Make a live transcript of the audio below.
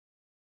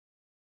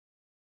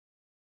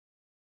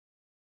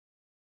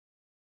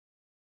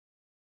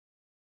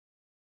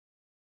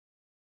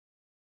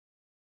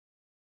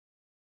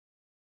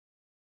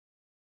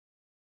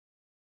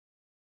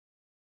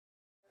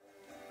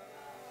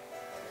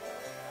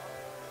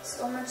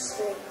So much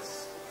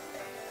space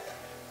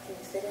can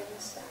fit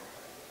inside.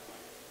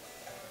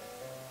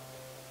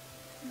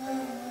 No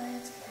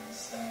words can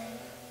say.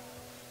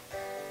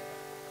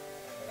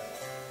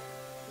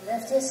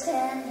 Left you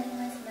standing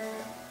with my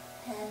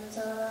hands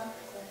all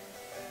awkward,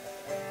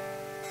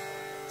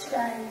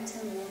 trying to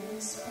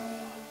make space.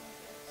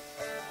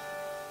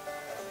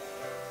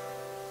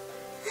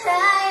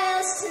 I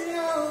used to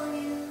know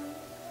you,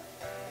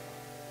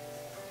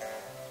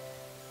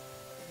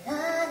 but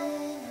not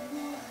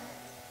anymore.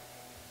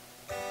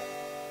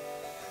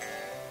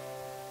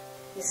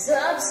 Your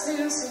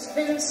substance has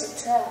been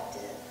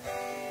subtracted,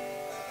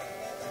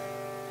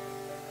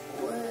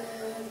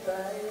 word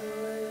by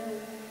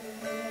word.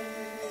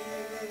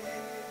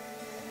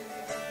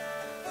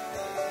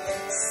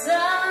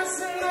 Silence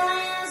in my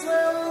ears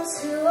were once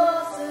you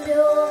authored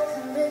your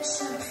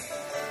conviction.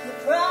 Your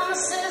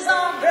promises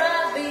are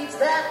bright beats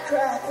that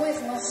crack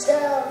with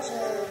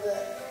nostalgia,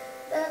 but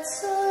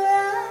that's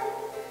alright,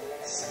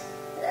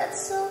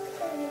 that's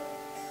okay.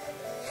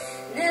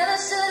 Never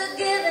should have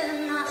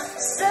given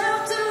myself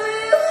to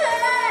you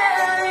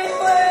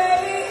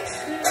anyway.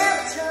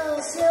 Never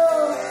chose your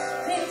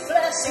pink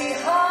flashy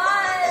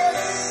heart.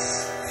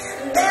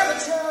 Never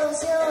chose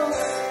your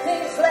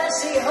pink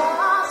flashy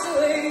heart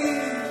away.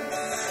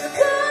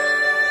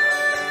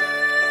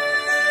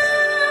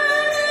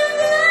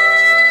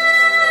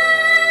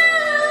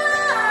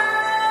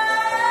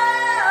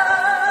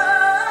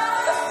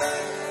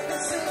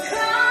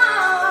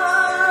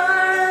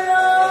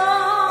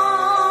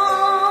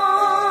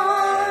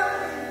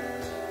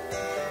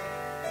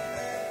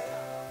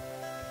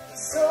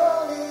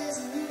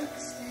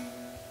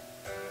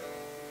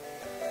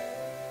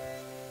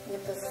 Your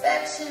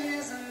perfection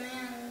is a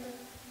man.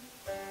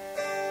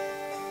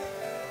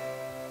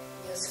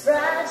 You're as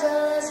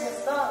fragile as your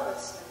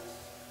thoughtlessness,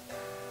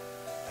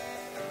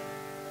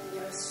 and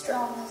you're as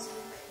strong as you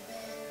can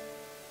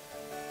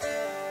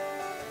bear.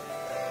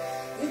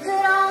 You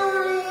could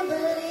only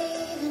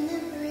believe in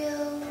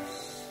embryos.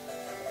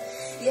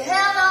 You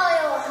held all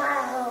your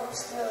high hopes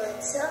through a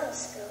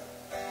telescope,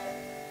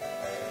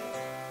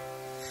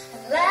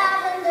 and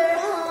lavender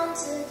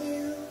haunted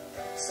you,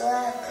 so I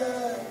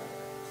could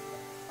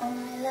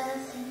only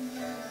laugh in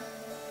yellow.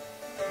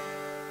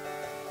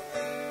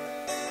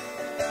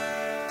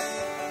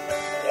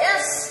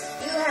 Yes,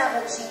 you have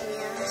a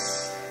genius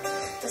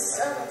for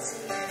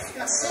subtlety,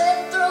 and I slid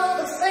through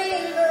the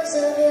fingers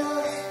of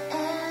your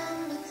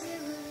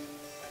ambiguity.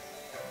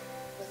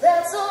 But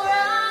that's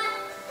alright,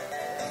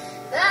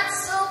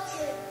 that's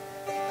okay.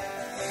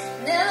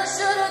 Never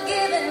should have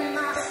given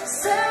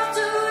myself to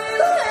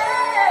you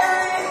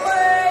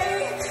anyway.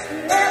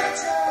 Never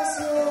trust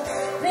your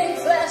pink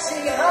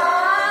flashy heart.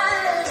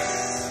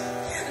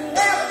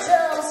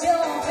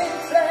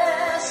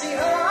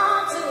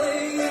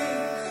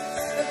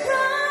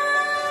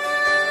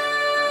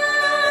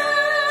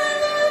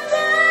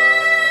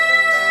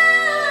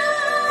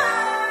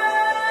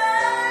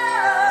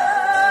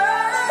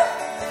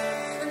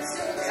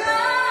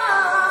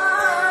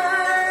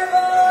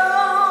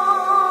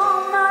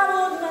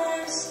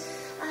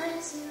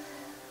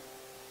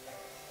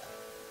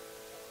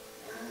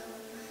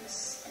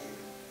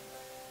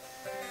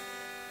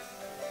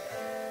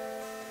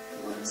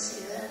 Once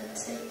you had a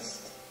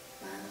taste,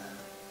 my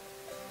love,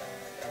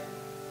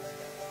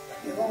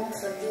 you won't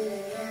forget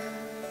again.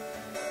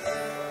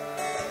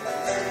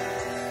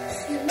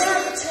 You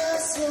never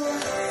trust your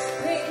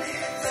pink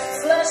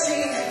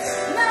flashy,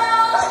 no.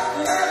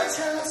 You never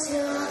trust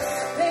your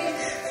pink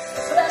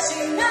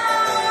flashy, no.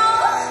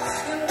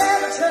 You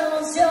never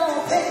trust your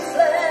pink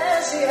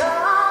flashy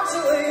heart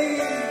away.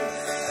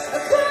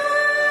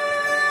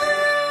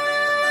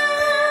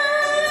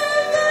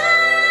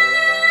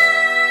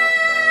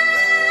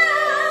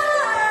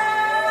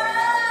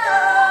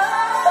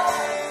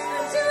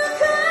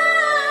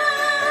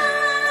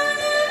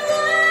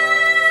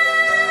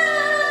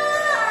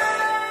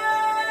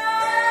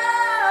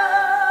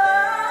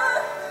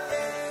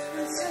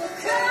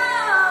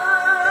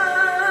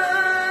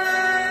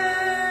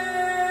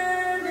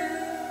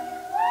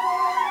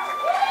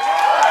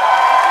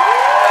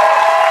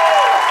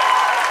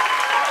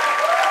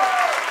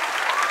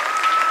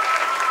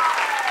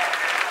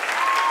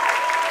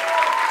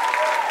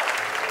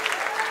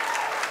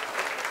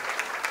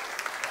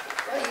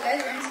 You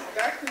guys are in some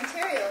dark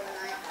material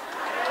tonight.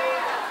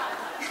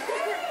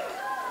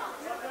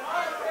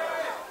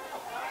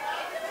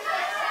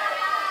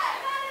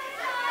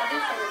 I'll do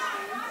for this one.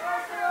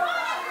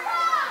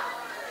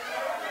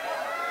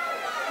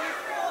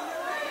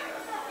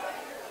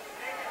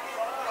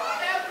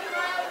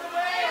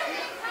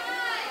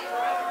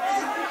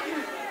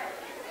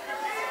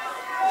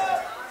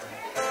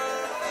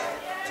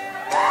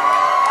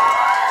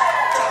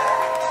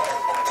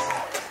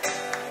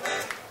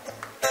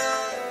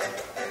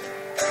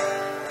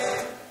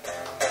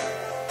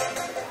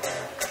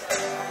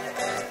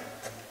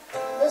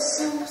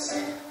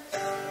 Sunset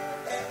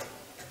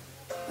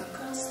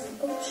across the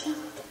ocean,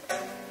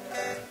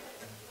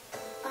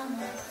 I'm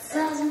like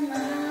 1,000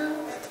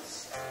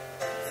 miles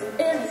from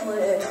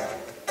anywhere.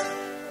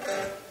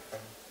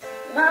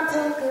 My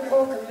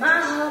pocketbook and my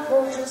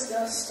heartbook just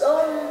got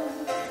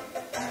stolen.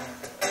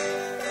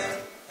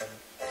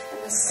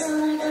 And the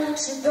sun act like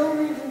she don't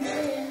even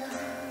care.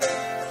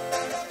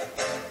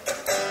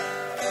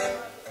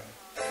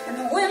 And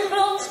the wind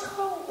blows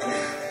cold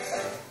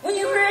when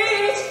you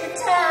reach the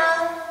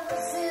tower.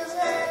 It feels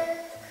like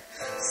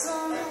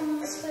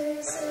someone's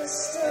face is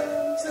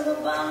stuck to the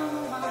bottom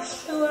of my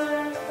shoe.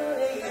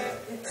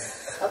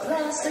 A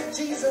plastic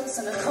Jesus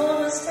and a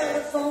cordless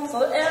telephone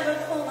for every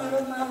corner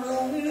of my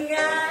room.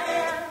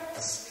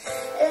 Yes,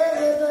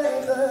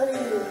 everybody but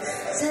you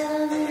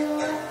tell me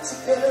what to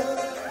do.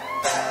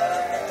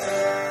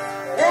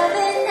 Let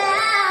me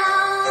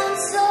down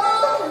so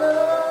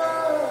low.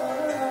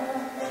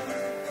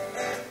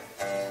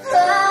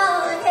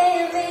 Oh, I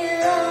can't be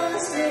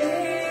honestly.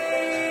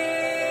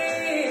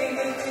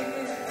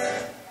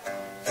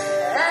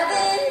 I've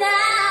been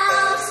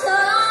down so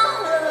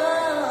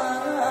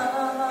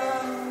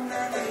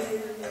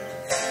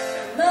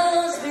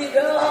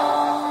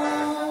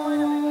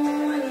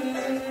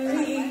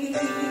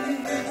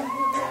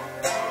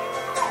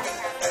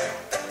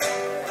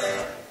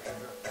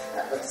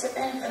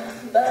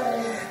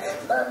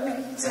but me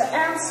to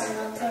answer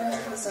my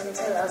prayers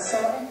until I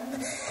saw an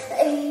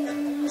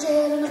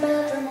angel in the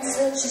bathroom. I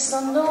said she saw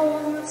no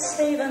one was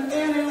saving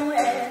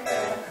anywhere.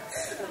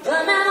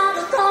 But man on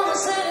the corner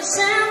said it's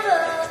Santa,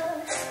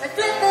 a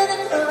drip in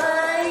the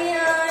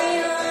fire.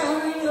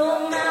 No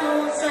matter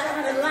what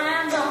side it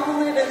lands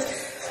on, it is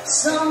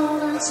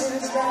someone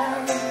else's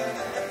bag.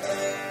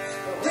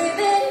 We've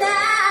been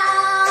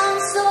down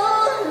so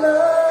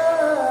low.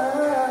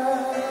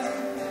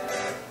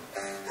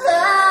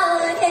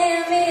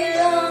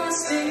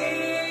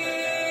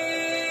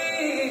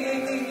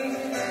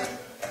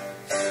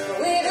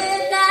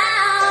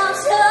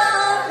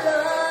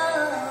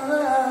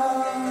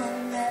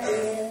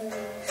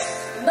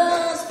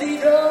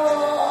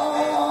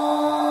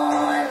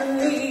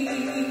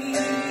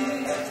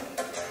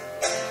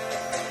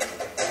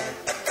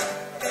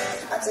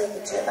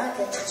 I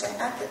get your chain,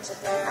 I get your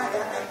pen, I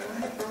got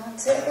my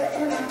ticket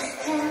in my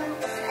hand,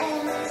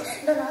 and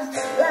then I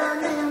lie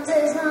down,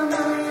 takes my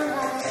money, and I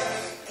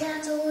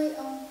can't wait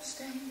on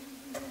stage.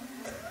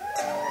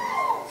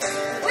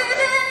 We've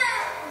been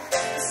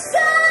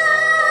so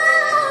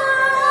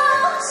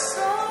long,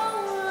 so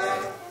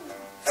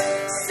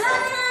you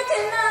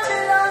cannot be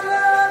long,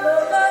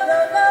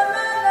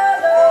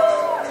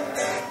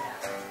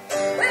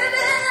 we've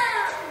been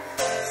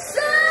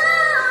so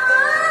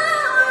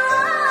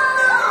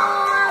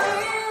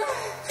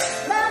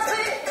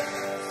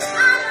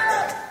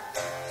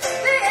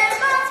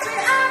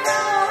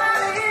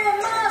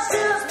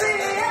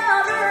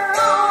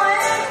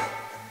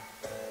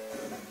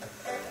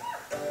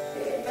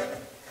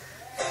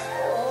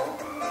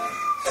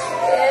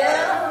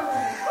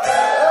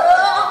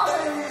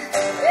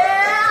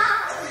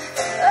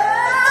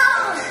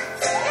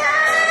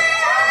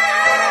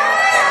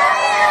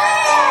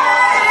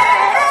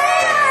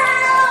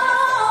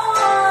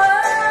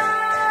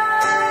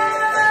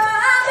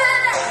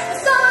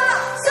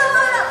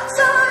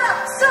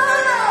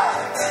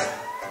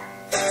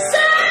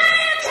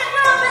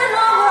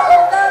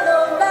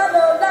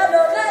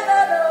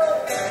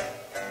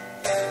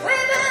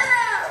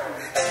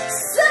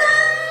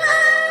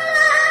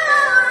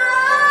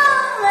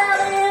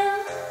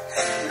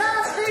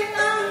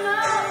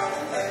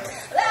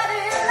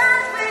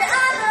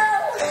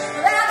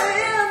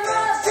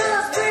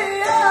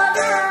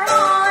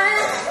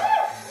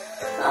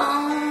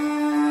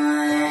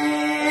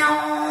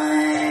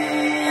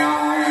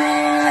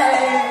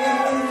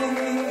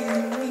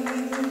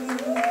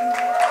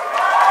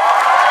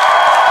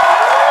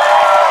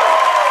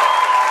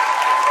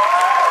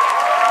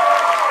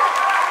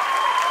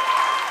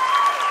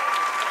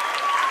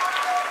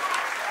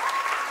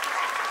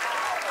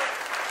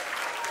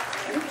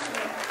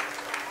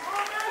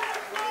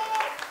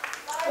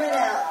what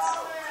else?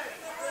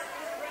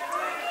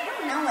 I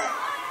don't know it.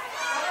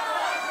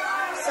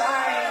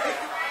 Sorry.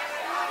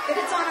 But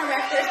it's on a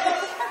record.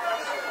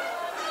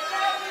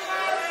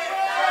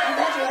 I'm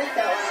glad you liked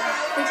that one.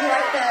 Did you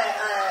like the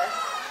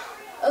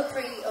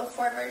 03,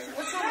 04 version?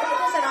 What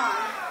was it on?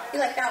 You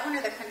like that one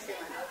or the country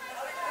one?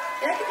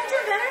 You like the country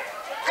one better?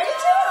 I do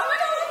too. Oh my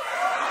God.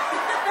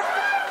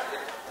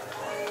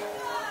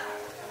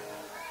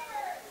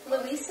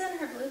 Louisa and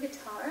her blue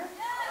guitar?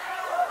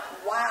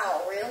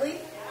 Wow, really?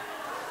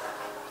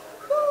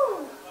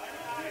 Whew.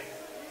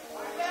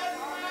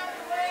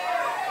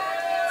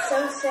 So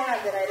sad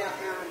that I don't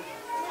know.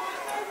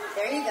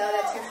 There you go,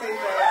 that's your free bird.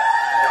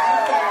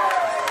 Right there.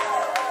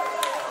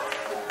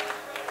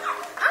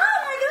 Oh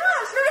my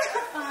gosh, really?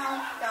 Oh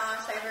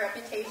gosh, I have a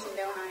reputation,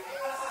 don't I?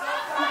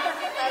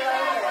 I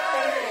like it,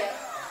 thank you.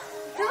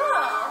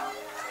 Cool.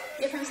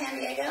 You're from San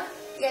Diego?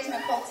 You guys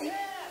know Pulte?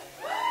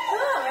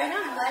 Cool, right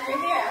on, I'm glad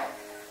you're here.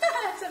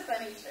 That's a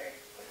funny shirt.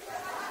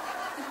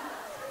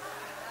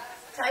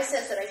 Ty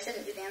says that I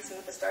shouldn't do Dancing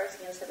with the Stars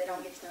again so they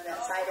don't get to know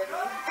that side of me.